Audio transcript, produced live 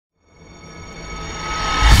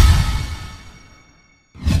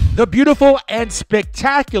The beautiful and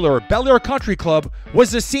spectacular Bel Air Country Club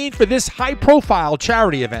was the scene for this high-profile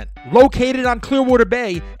charity event. Located on Clearwater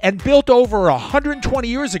Bay and built over 120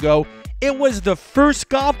 years ago, it was the first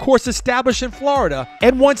golf course established in Florida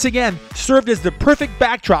and once again served as the perfect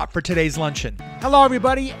backdrop for today's luncheon. Hello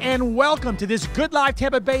everybody and welcome to this Good Life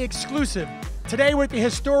Tampa Bay exclusive. Today we're at the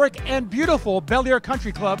historic and beautiful Bel Air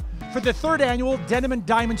Country Club for the 3rd annual Denim and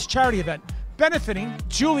Diamonds charity event, benefiting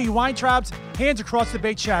Julie Weintraub's Hands Across the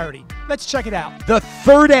Bay charity. Let's check it out. The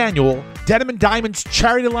 3rd annual Denim and Diamonds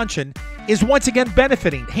charity luncheon is once again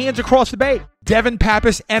benefiting Hands Across the Bay. Devin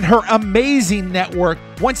Pappas and her amazing network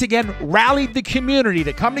once again rallied the community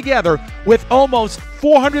to come together with almost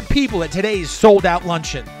 400 people at today's sold-out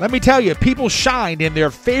luncheon. Let me tell you, people shined in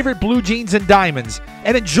their favorite blue jeans and diamonds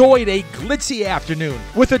and enjoyed a glitzy afternoon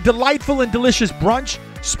with a delightful and delicious brunch,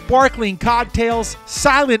 sparkling cocktails,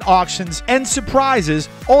 silent auctions, and surprises,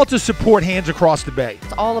 all to support Hands Across the Bay.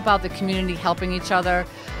 It's all about the community helping each other.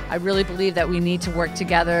 I really believe that we need to work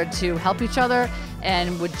together to help each other.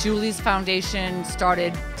 And with Julie's foundation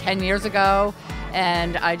started 10 years ago,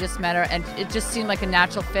 and I just met her, and it just seemed like a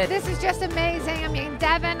natural fit. This is just amazing. I mean,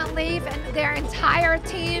 Devin, Alif, and their entire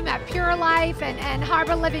team at Pure Life and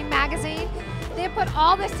Harbor Living Magazine, they put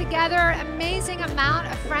all this together. Amazing amount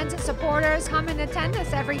of friends and supporters come and attend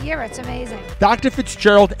us every year. It's amazing. Dr.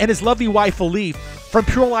 Fitzgerald and his lovely wife, Alif, from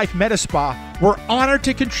Pure Life Medi Spa, were honored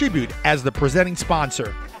to contribute as the presenting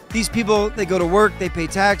sponsor. These people, they go to work, they pay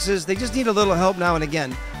taxes, they just need a little help now and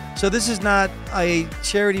again. So this is not a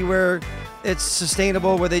charity where it's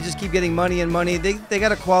sustainable, where they just keep getting money and money. They got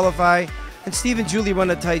to qualify, and Steve and Julie run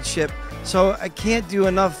a tight ship. So I can't do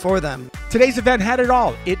enough for them. Today's event had it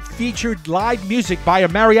all. It featured live music by a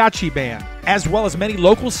mariachi band, as well as many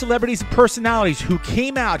local celebrities and personalities who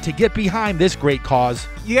came out to get behind this great cause.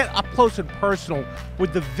 You get up close and personal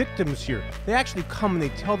with the victims here. They actually come and they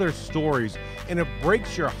tell their stories, and it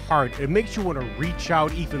breaks your heart. It makes you want to reach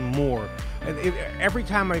out even more. And every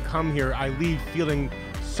time I come here, I leave feeling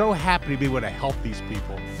so happy to be able to help these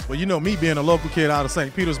people. Well, you know, me being a local kid out of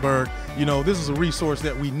St. Petersburg, you know, this is a resource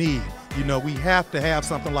that we need. You know, we have to have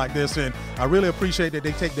something like this, and I really appreciate that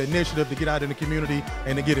they take the initiative to get out in the community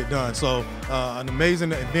and to get it done. So an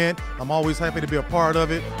amazing event. I'm always happy to be a part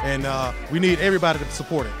of it, and we need everybody to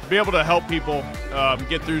support it. To be able to help people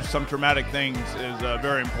get through some traumatic things is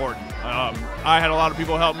very important. I had a lot of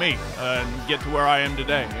people help me and get to where I am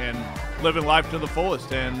today, and living life to the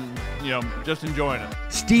fullest, and you know, just enjoying it.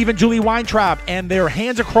 Steve and Julie Weintraub and their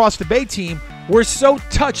Hands Across the Bay team were so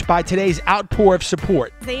touched by today's outpour of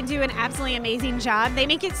support. They do an absolutely amazing job. They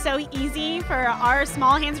make it so easy for our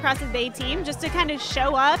small Hands Across the Bay team just to kind of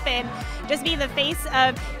show up and just be the face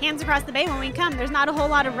of Hands Across the Bay when we come. There's not a whole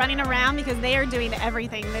lot of running around because they are doing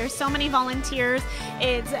everything. There's so many volunteers.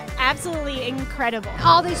 It's absolutely incredible.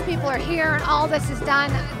 All these people are here and all this is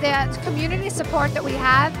done. The community support that we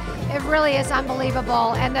have, it really is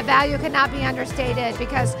unbelievable, and the value cannot be understated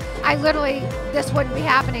because this wouldn't be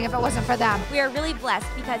happening if it wasn't for them. We are really blessed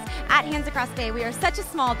because at Hands Across the Bay, we are such a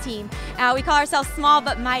small team. We call ourselves small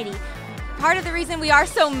but mighty. Part of the reason we are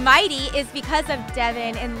so mighty is because of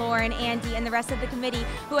Devin and Lauren, Andy, and the rest of the committee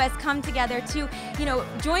who has come together to, you know,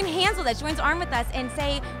 join hands with us, joins arm with us, and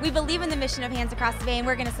say we believe in the mission of Hands Across the Bay and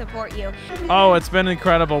we're going to support you. Oh, it's been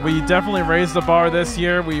incredible. We definitely raised the bar this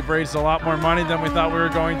year. We've raised a lot more money than we thought we were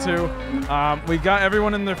going to. We got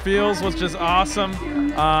everyone in their fields, which is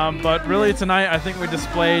awesome. But really tonight, I think we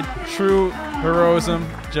displayed true heroism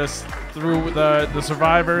just through the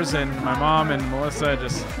survivors and my mom and Melissa.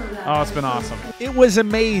 It's been awesome. It was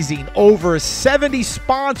amazing. Over 70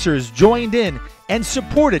 sponsors joined in and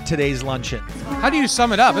supported today's luncheon. How do you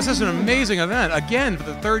sum it up? This is an amazing event, again, for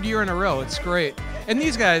the 3rd year in a row. It's great. And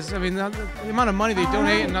these guys, I mean, the amount of money they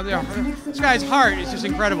donate, and this guy's heart is just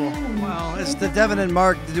incredible. Well, it's the Devin and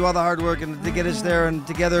Mark to do all the hard work and to get us there and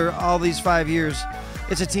together all these 5 years.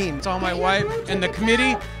 It's a team. It's all my wife and the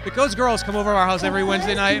committee. Those girls come over to our house every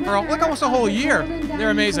Wednesday night for almost a whole year. They're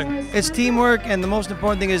amazing. It's teamwork, and the most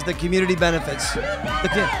important thing is the community benefits.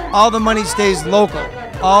 All the money stays local.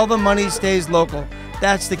 All the money stays local.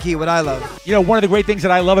 That's the key, what I love. You know, one of the great things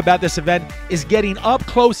that I love about this event is getting up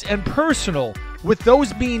close and personal with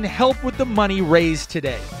those being helped with the money raised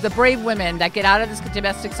today. The brave women that get out of this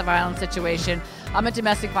domestic violence situation. I'm a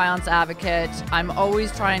domestic violence advocate. I'm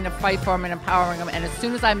always trying to fight for them and empowering them. And as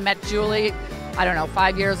soon as I met Julie, I don't know,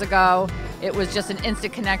 5 years ago, it was just an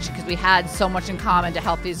instant connection because we had so much in common to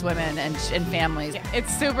help these women and families.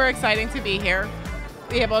 It's super exciting to be here.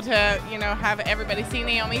 Be able to, you know, have everybody see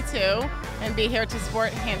Naomi too, and be here to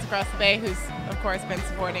support Hands Across the Bay, who's of course been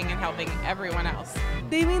supporting and helping everyone else.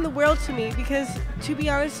 They mean the world to me because, to be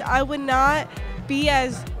honest, I would not be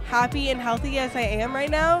as happy and healthy as I am right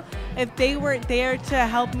now if they weren't there to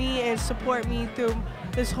help me and support me through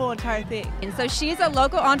this whole entire thing. And so she's a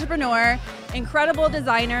local entrepreneur, incredible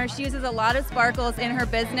designer. She uses a lot of sparkles in her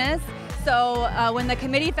business. So when the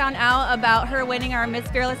committee found out about her winning our Miss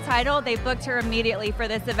Fearless title, they booked her immediately for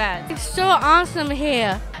this event. It's so awesome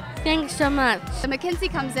here. Thanks so much. So Mackenzie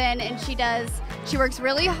comes in and she works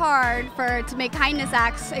really hard to make kindness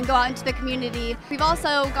acts and go out into the community. We've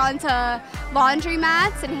also gone to laundry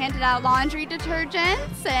mats and handed out laundry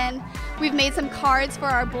detergents, and we've made some cards for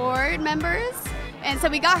our board members. And so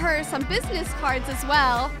we got her some business cards as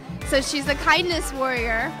well. So she's a kindness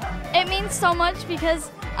warrior. It means so much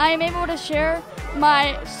because I am able to share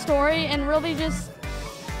my story and really just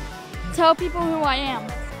tell people who I am.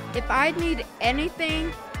 If I need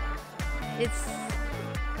anything,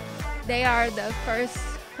 they are the first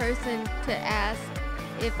person to ask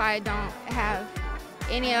if I don't have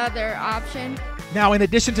any other option. Now, in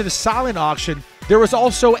addition to the silent auction, there was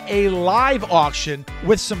also a live auction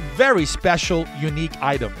with some very special, unique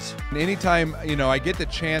items. Anytime, I get the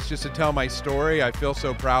chance just to tell my story, I feel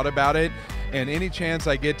so proud about it. And any chance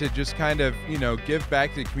I get to just kind of, give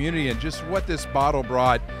back to the community and just what this bottle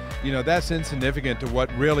brought, that's insignificant to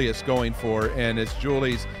what really it's going for, and it's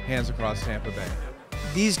Julie's Hands Across Tampa Bay.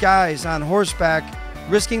 These guys on horseback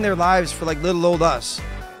risking their lives for like little old us,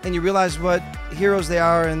 and you realize what heroes they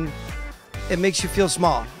are, and it makes you feel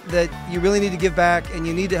small, that you really need to give back and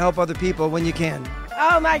you need to help other people when you can.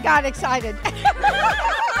 Oh my God, excited.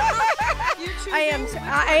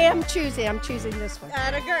 I am choosing. I'm choosing this one.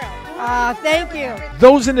 Atta girl. Thank you.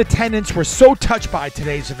 Those in attendance were so touched by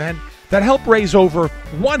today's event that helped raise over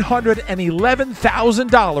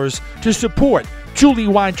 $111,000 to support Julie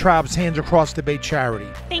Weintraub's Hands Across the Bay charity.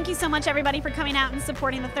 Thank you so much, everybody, for coming out and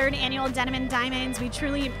supporting the 3rd annual Denim and Diamonds. We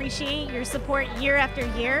truly appreciate your support year after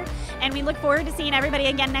year, and we look forward to seeing everybody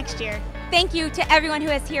again next year. Thank you to everyone who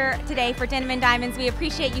is here today for Denim and Diamonds. We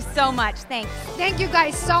appreciate you so much. Thanks. Thank you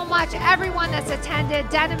guys so much. Everyone that's attended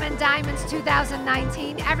Denim and Diamonds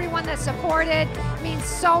 2019, everyone that supported, means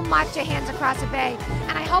so much to Hands Across the Bay.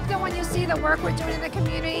 And I hope that when you see the work we're doing in the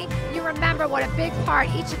community, you remember what a big part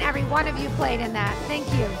each and every one of you played in that. Thank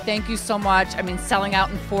you. Thank you so much. Selling out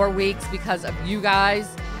in 4 weeks because of you guys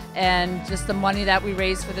and just the money that we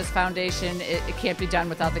raise for this foundation. It can't be done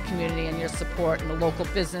without the community and your support and the local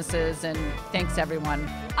businesses, and thanks everyone.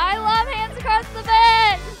 I love Hands Across the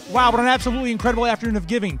Bay. Wow, what an absolutely incredible afternoon of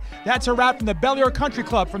giving. That's a wrap from the Bel Air Country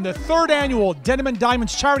Club from the 3rd annual Denim and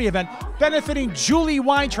Diamonds charity event benefiting Julie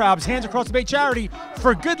Weintraub's Hands Across the Bay charity.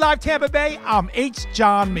 For Good Life Tampa Bay, I'm H.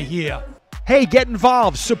 John Mejia. Hey, get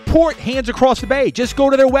involved. Support Hands Across the Bay. Just go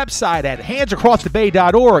to their website at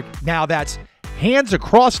handsacrossthebay.org. Now that's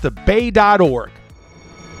handsacrossthebay.org.